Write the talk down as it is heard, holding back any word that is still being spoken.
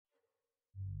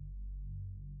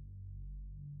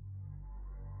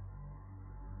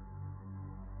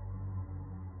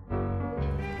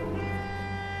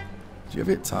Do you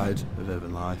ever get tired of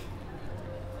urban life?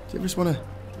 Do you ever just want to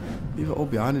leave it all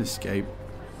behind and escape?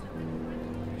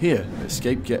 Here at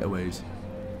Escape Getaways,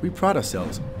 we pride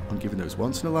ourselves on giving those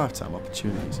once-in-a-lifetime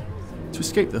opportunities to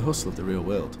escape the hustle of the real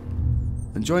world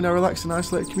and join our relaxed and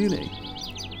isolated community.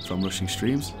 From rushing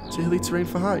streams to hilly terrain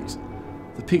for hikes,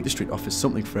 the Peak District offers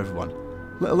something for everyone,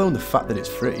 let alone the fact that it's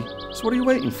free. So what are you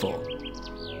waiting for?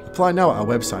 Apply now at our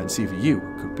website and see if you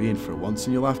could be in for a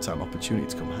once-in-your-lifetime opportunity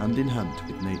to come hand in hand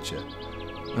with nature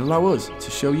and allow us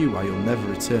to show you why you'll never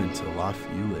return to the life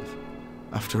you live.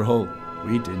 After all,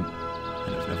 we didn't,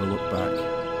 and have never looked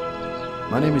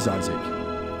back. My name is Isaac,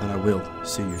 and I will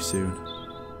see you soon.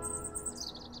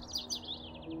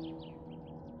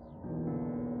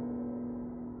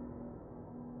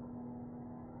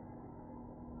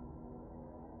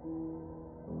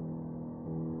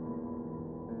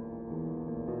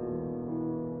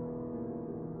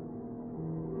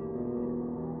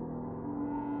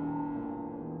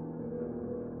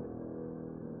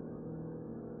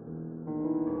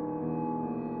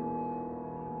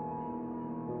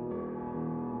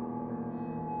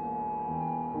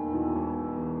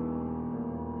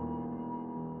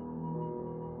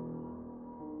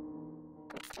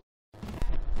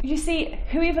 You see,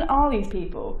 who even are these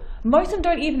people? Most of them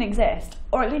don't even exist,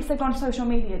 or at least they've gone social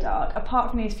media dark, apart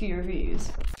from these few reviews.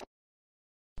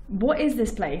 What is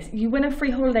this place? You win a free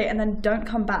holiday and then don't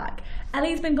come back.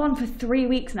 Ellie's been gone for 3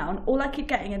 weeks now, and all I keep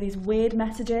getting are these weird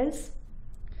messages.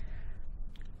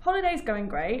 Holiday's going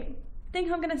great.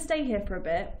 Think I'm going to stay here for a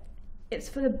bit. It's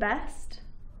for the best.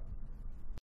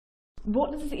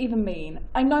 What does this even mean?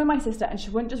 I know my sister and she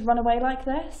wouldn't just run away like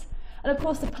this. And of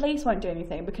course the police won't do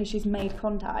anything because she's made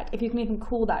contact, if you can even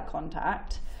call that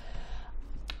contact.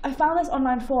 I found this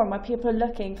online forum where people are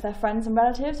looking for their friends and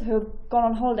relatives who have gone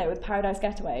on holiday with Paradise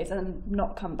Getaways and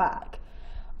not come back.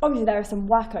 Obviously there are some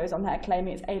wackos on there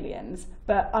claiming it's aliens,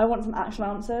 but I want some actual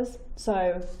answers,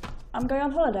 so I'm going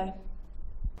on holiday.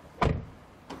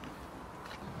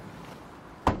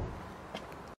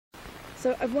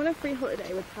 So I've won a free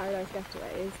holiday with Paradise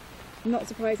Getaways. Not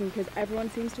surprising because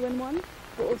everyone seems to win one.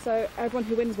 But also, everyone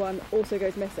who wins one also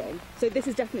goes missing. So this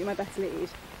is definitely my best lead.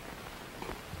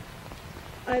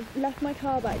 I've left my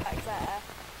car back there.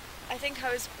 I think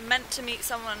I was meant to meet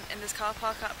someone in this car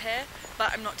park up here,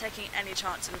 but I'm not taking any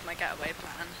chances with my getaway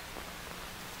plan.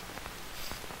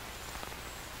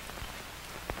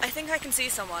 I think I can see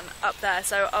someone up there,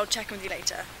 so I'll check in with you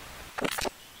later.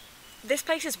 This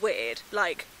place is weird,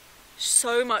 like,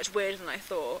 so much weirder than I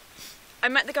thought. I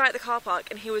met the guy at the car park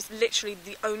and he was literally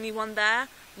the only one there.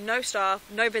 No staff,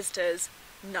 no visitors,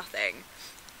 nothing.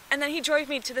 And then he drove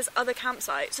me to this other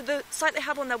campsite. So the site they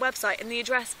have on their website and the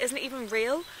address isn't even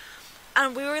real.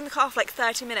 And we were in the car for like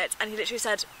 30 minutes and he literally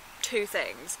said 2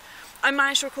 things. I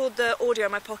managed to record the audio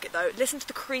in my pocket though. Listen to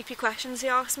the creepy questions he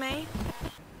asked me.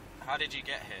 How did you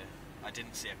get here? I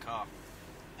didn't see a car.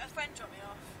 A friend dropped me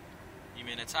off. You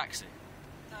mean a taxi?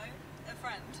 No, a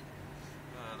friend.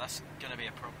 That's gonna be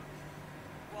a problem.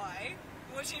 Why?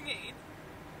 What do you mean?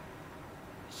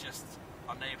 It's just,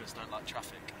 our neighbours don't like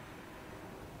traffic.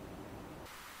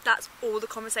 That's all the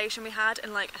conversation we had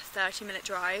in like a 30-minute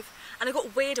drive. And it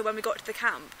got weirder when we got to the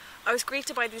camp. I was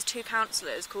greeted by these 2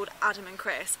 counsellors called Adam and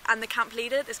Chris, and the camp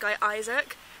leader, this guy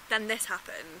Isaac. Then this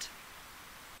happened.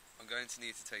 I'm going to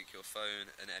need to take your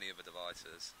phone and any other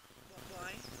devices.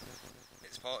 Why?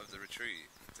 It's part of the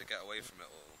retreat, to get away from it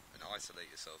all and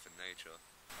isolate yourself in nature.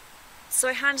 So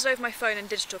I handed over my phone and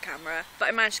digital camera, but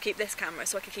I managed to keep this camera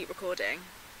so I could keep recording.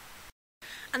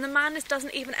 And the madness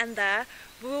doesn't even end there.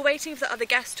 We were waiting for the other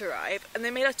guests to arrive, and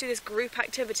they made us do this group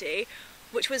activity,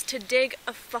 which was to dig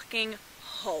a fucking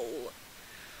hole.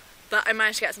 But I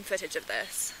managed to get some footage of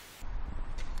this.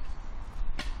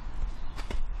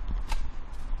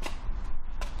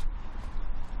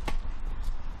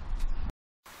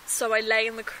 So I lay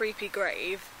in the creepy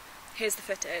grave. Here's the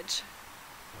footage.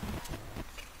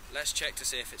 Let's check to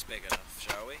see if it's big enough,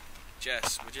 shall we?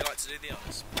 Jess, would you like to do the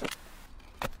honours?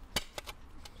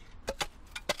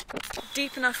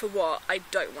 Deep enough for what? I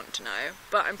don't want to know,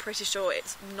 but I'm pretty sure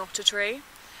it's not a tree.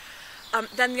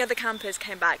 Then the other campers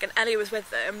came back and Ellie was with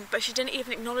them, but she didn't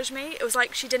even acknowledge me. It was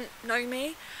like she didn't know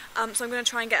me, so I'm going to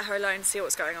try and get her alone and see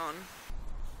what's going on.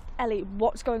 Ellie,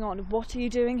 what's going on? What are you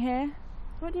doing here?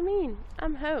 What do you mean?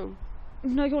 I'm home.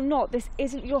 No, you're not. This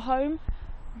isn't your home,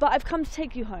 but I've come to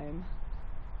take you home.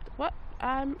 What?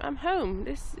 I'm home.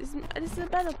 This is a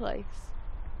better place.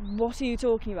 What are you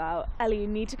talking about? Ellie, you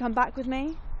need to come back with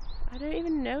me. I don't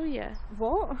even know you.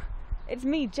 What? It's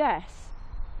me, Jess.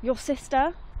 Your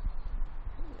sister.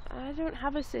 I don't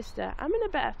have a sister. I'm in a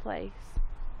better place.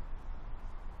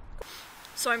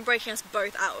 So I'm breaking us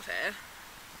both out of here.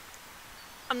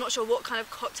 I'm not sure what kind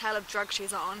of cocktail of drug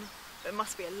she's on, but it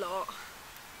must be a lot.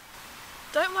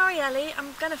 Don't worry, Ellie,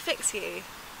 I'm gonna fix you.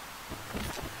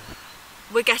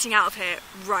 We're getting out of here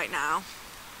right now.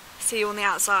 See you on the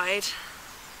outside.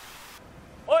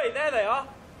 Oi, there they are!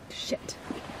 Shit.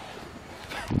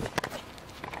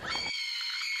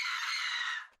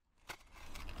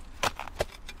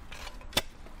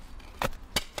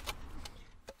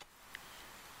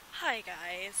 Hi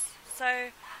guys.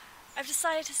 So, I've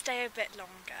decided to stay a bit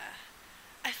longer.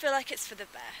 I feel like it's for the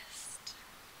best.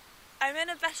 I'm in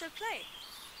a better place.